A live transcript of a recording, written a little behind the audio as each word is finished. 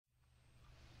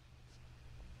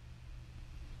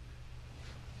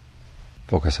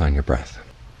Focus on your breath.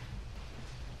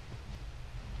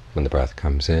 When the breath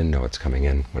comes in, know it's coming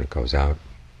in. When it goes out,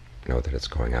 know that it's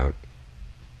going out.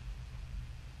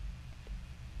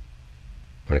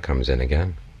 When it comes in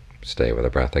again, stay with the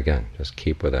breath again. Just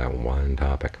keep with that one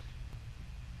topic.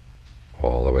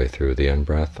 All the way through the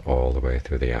in-breath, all the way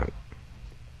through the out.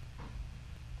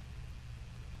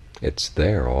 It's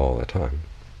there all the time.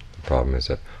 The problem is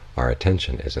that our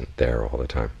attention isn't there all the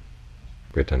time.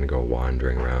 We tend to go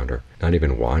wandering around, or not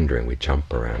even wandering, we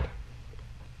jump around.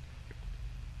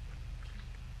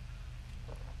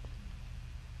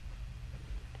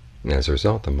 And as a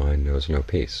result, the mind knows no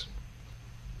peace.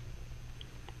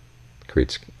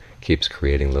 Keeps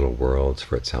creating little worlds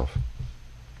for itself,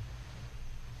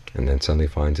 and then suddenly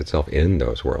finds itself in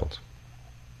those worlds.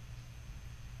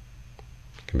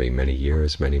 It can be many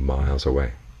years, many miles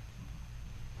away.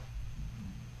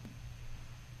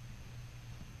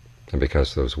 And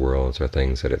because those worlds are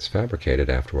things that it's fabricated,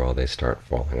 after all, they start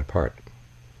falling apart.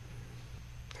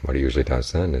 And what it usually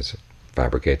does then is it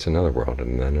fabricates another world,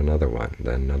 and then another one,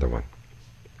 then another one.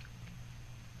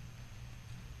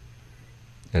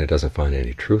 And it doesn't find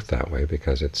any truth that way,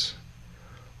 because it's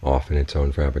often its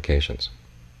own fabrications.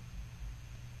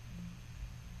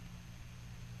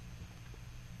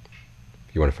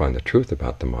 If you want to find the truth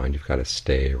about the mind, you've got to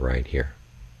stay right here.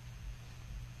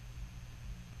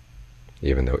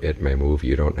 Even though it may move,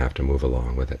 you don't have to move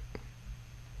along with it.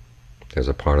 There's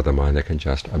a part of the mind that can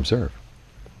just observe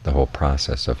the whole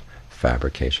process of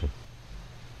fabrication.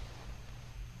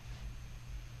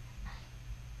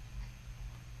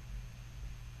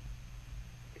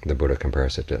 The Buddha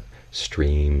compares it to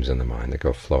streams in the mind that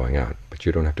go flowing out, but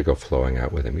you don't have to go flowing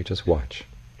out with them. You just watch.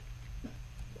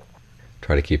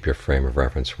 Try to keep your frame of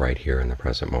reference right here in the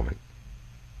present moment.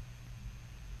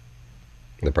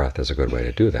 The breath is a good way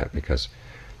to do that, because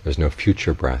there's no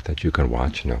future breath that you can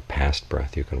watch, no past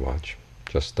breath you can watch.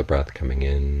 Just the breath coming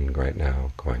in right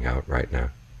now, going out right now.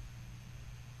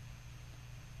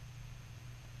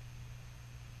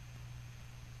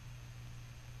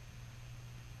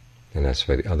 And as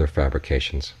for the other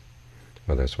fabrications,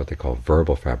 well, there's what they call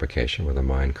verbal fabrication, where the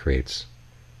mind creates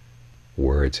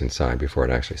words inside before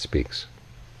it actually speaks.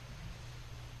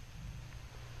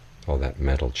 All that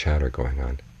mental chatter going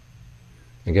on.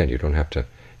 Again, you don't have to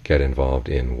get involved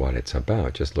in what it's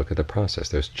about. Just look at the process.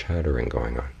 There's chattering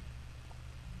going on.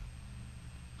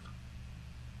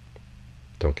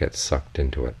 Don't get sucked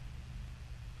into it.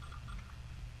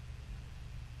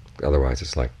 Otherwise,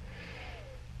 it's like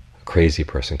a crazy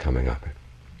person coming up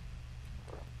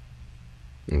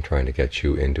and trying to get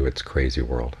you into its crazy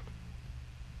world.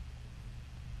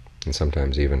 And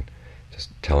sometimes even just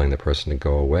telling the person to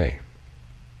go away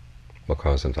will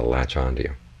cause them to latch onto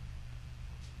you.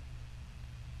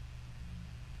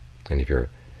 And if you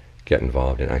get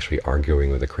involved in actually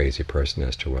arguing with a crazy person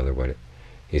as to whether what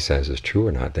he says is true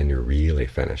or not, then you're really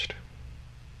finished.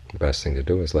 The best thing to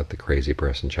do is let the crazy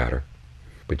person chatter,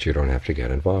 but you don't have to get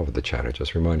involved with the chatter.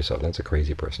 Just remind yourself, that's a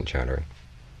crazy person chattering.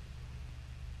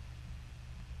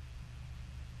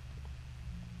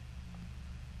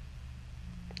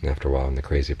 And after a while, when the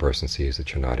crazy person sees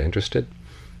that you're not interested,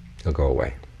 he'll go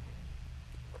away.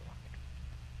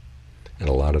 And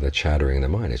a lot of the chattering in the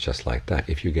mind is just like that.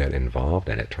 If you get involved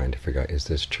in it, trying to figure out, is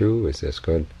this true? Is this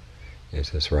good? Is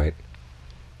this right?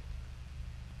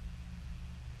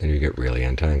 Then you get really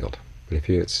entangled. But if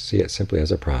you see it simply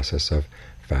as a process of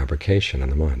fabrication in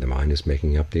the mind is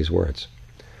making up these words.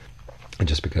 And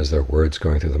just because they're words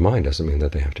going through the mind doesn't mean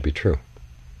that they have to be true,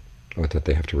 or that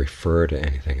they have to refer to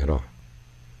anything at all.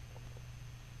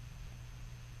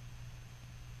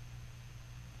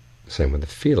 Same with the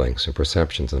feelings and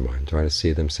perceptions of the mind. Try to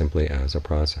see them simply as a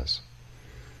process.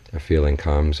 A feeling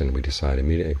comes and we decide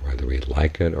immediately whether we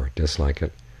like it or dislike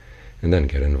it, and then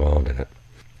get involved in it.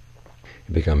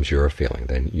 It becomes your feeling.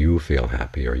 Then you feel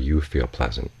happy, or you feel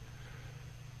pleasant,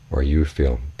 or you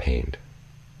feel pained.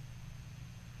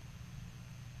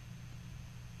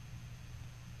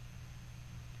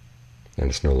 And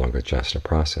it's no longer just a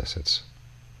process, it's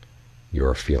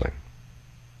your feeling.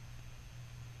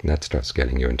 And that starts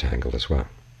getting you entangled as well.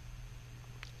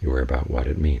 You worry about what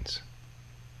it means.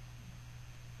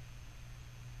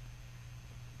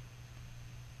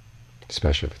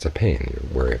 Especially if it's a pain,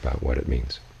 you worry about what it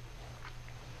means.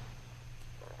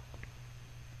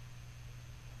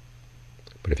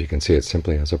 But if you can see it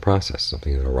simply as a process,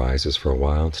 something that arises for a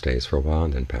while, stays for a while,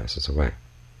 and then passes away,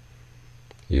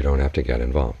 you don't have to get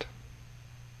involved.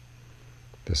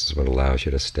 This is what allows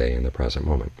you to stay in the present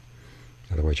moment.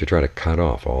 In other words, you try to cut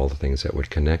off all the things that would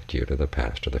connect you to the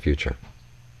past or the future.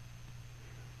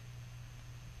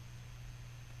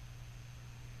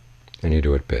 And you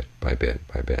do it bit by bit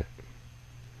by bit.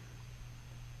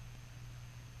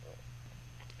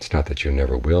 It's not that you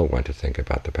never will want to think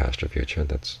about the past or future.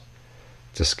 It's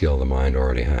a skill the mind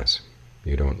already has.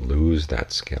 You don't lose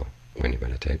that skill when you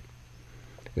meditate.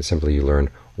 It's simply you learn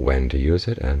when to use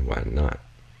it and when not.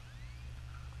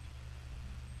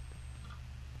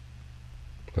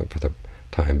 But for the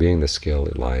time being, the skill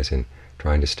lies in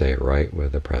trying to stay right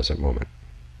with the present moment,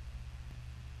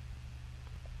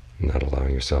 not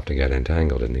allowing yourself to get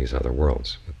entangled in these other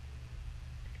worlds.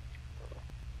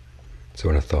 So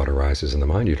when a thought arises in the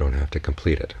mind, you don't have to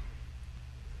complete it.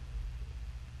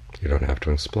 You don't have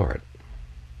to explore it.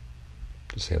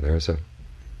 Just say there's a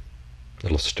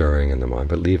little stirring in the mind,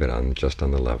 but leave it just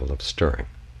on the level of stirring.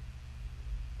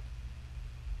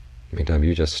 Meantime,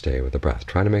 you just stay with the breath.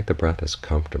 Try to make the breath as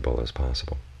comfortable as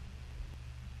possible.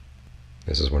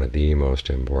 This is one of the most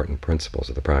important principles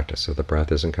of the practice. If the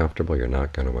breath isn't comfortable, you're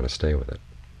not going to want to stay with it.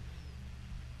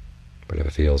 But if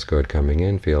it feels good coming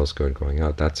in, feels good going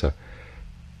out, that's a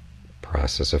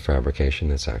process of fabrication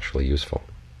that's actually useful.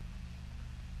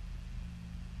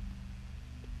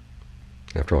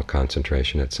 After all,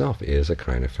 concentration itself is a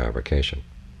kind of fabrication.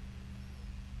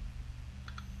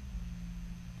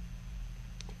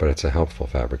 But it's a helpful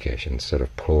fabrication. Instead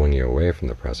of pulling you away from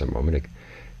the present moment, it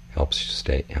helps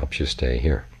you stay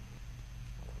here.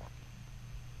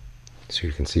 So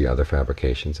you can see other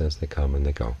fabrications as they come and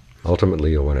they go.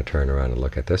 Ultimately, you'll want to turn around and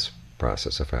look at this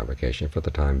process of fabrication. For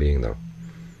the time being, though,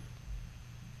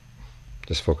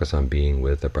 just focus on being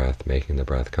with the breath, making the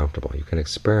breath comfortable. You can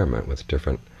experiment with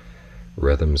different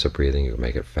rhythms of breathing. You can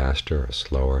make it faster or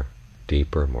slower,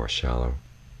 deeper, more shallow,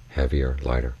 heavier,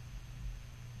 lighter.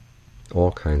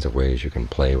 All kinds of ways you can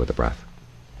play with the breath.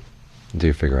 Until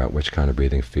you figure out which kind of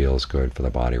breathing feels good for the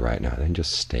body right now, then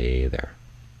just stay there.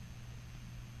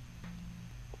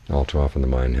 All too often the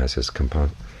mind has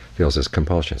feels this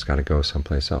compulsion. It's got to go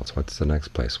someplace else. What's the next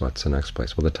place? What's the next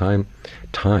place? Well, the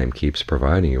time keeps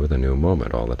providing you with a new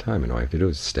moment all the time, and all you have to do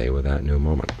is stay with that new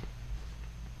moment.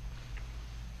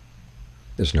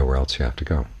 There's nowhere else you have to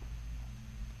go.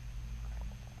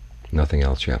 Nothing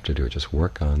else you have to do. Just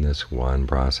work on this one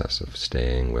process of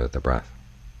staying with the breath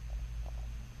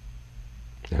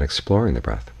and exploring the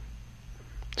breath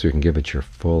so you can give it your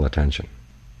full attention.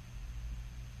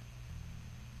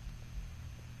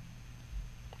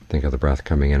 Think of the breath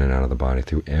coming in and out of the body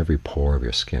through every pore of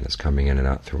your skin. It's coming in and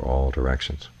out through all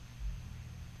directions.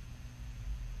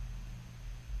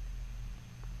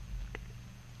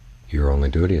 Your only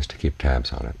duty is to keep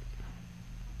tabs on it.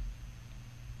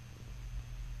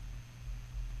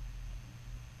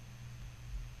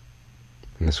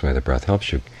 In this way, the breath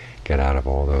helps you get out of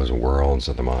all those worlds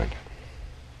of the mind.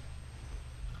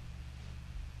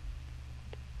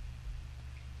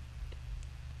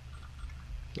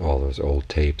 All those old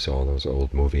tapes, all those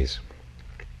old movies,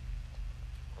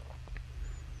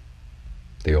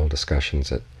 the old discussions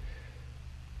that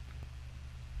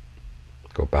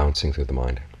go bouncing through the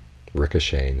mind,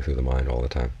 ricocheting through the mind all the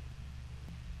time.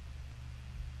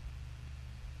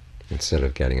 Instead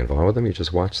of getting involved with them, you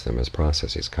just watch them as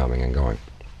processes coming and going.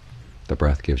 The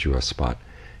breath gives you a spot.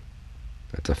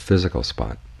 It's a physical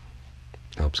spot.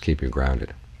 It helps keep you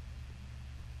grounded.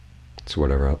 So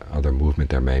whatever other movement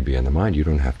there may be in the mind, you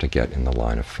don't have to get in the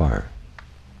line of fire.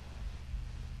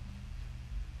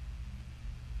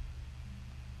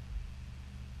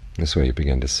 This way you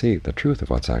begin to see the truth of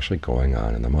what's actually going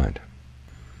on in the mind.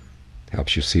 It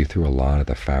helps you see through a lot of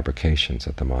the fabrications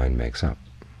that the mind makes up.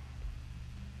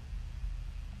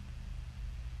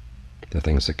 The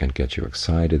things that can get you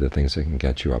excited, the things that can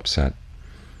get you upset.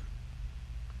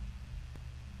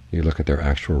 You look at their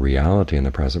actual reality in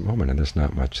the present moment, and there's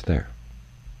not much there.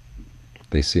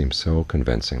 They seem so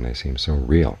convincing, they seem so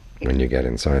real when you get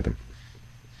inside them.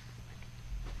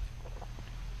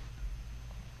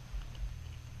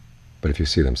 But if you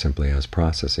see them simply as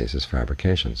processes, as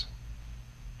fabrications,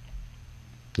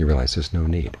 you realize there's no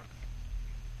need.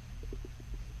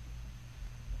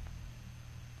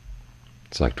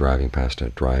 It's like driving past a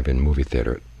drive-in movie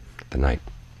theater at the night.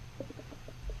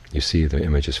 You see the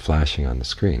images flashing on the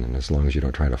screen, and as long as you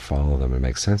don't try to follow them and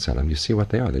make sense out of them, you see what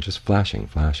they are. They're just flashing,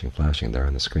 flashing, flashing there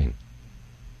on the screen.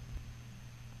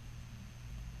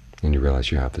 And you realize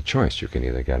you have the choice. You can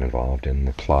either get involved in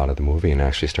the plot of the movie and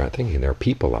actually start thinking there are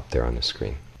people up there on the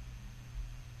screen.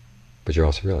 But you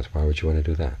also realize, why would you want to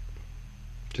do that?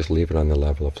 Just leave it on the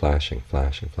level of flashing,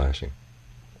 flashing, flashing.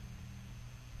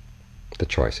 The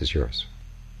choice is yours.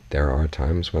 There are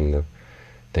times when the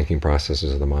thinking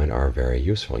processes of the mind are very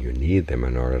useful. You need them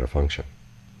in order to function.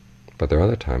 But there are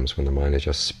other times when the mind is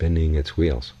just spinning its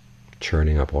wheels,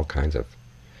 churning up all kinds of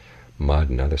mud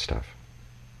and other stuff.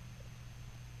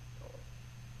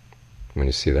 When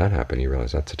you see that happen, you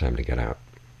realize that's the time to get out.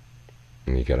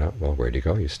 And you get out, well, where do you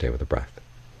go? You stay with the breath.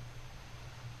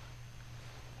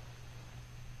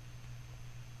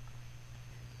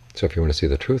 So if you want to see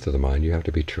the truth of the mind, you have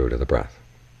to be true to the breath.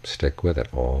 Stick with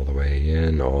it all the way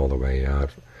in, all the way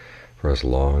out, for as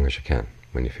long as you can.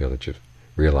 When you feel that you've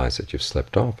realized that you've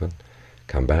slipped off, and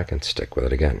come back and stick with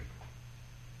it again.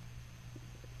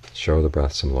 Show the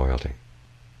breath some loyalty.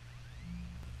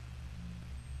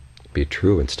 Be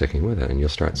true in sticking with it, and you'll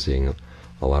start seeing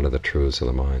a lot of the truths of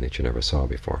the mind that you never saw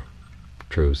before.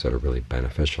 Truths that are really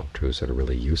beneficial, truths that are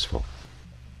really useful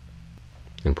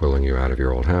in pulling you out of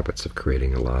your old habits of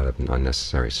creating a lot of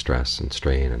unnecessary stress and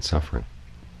strain and suffering.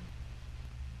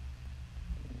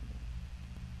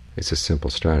 It's a simple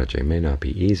strategy. It may not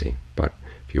be easy, but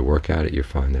if you work at it, you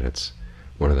find that it's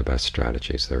one of the best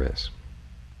strategies there is.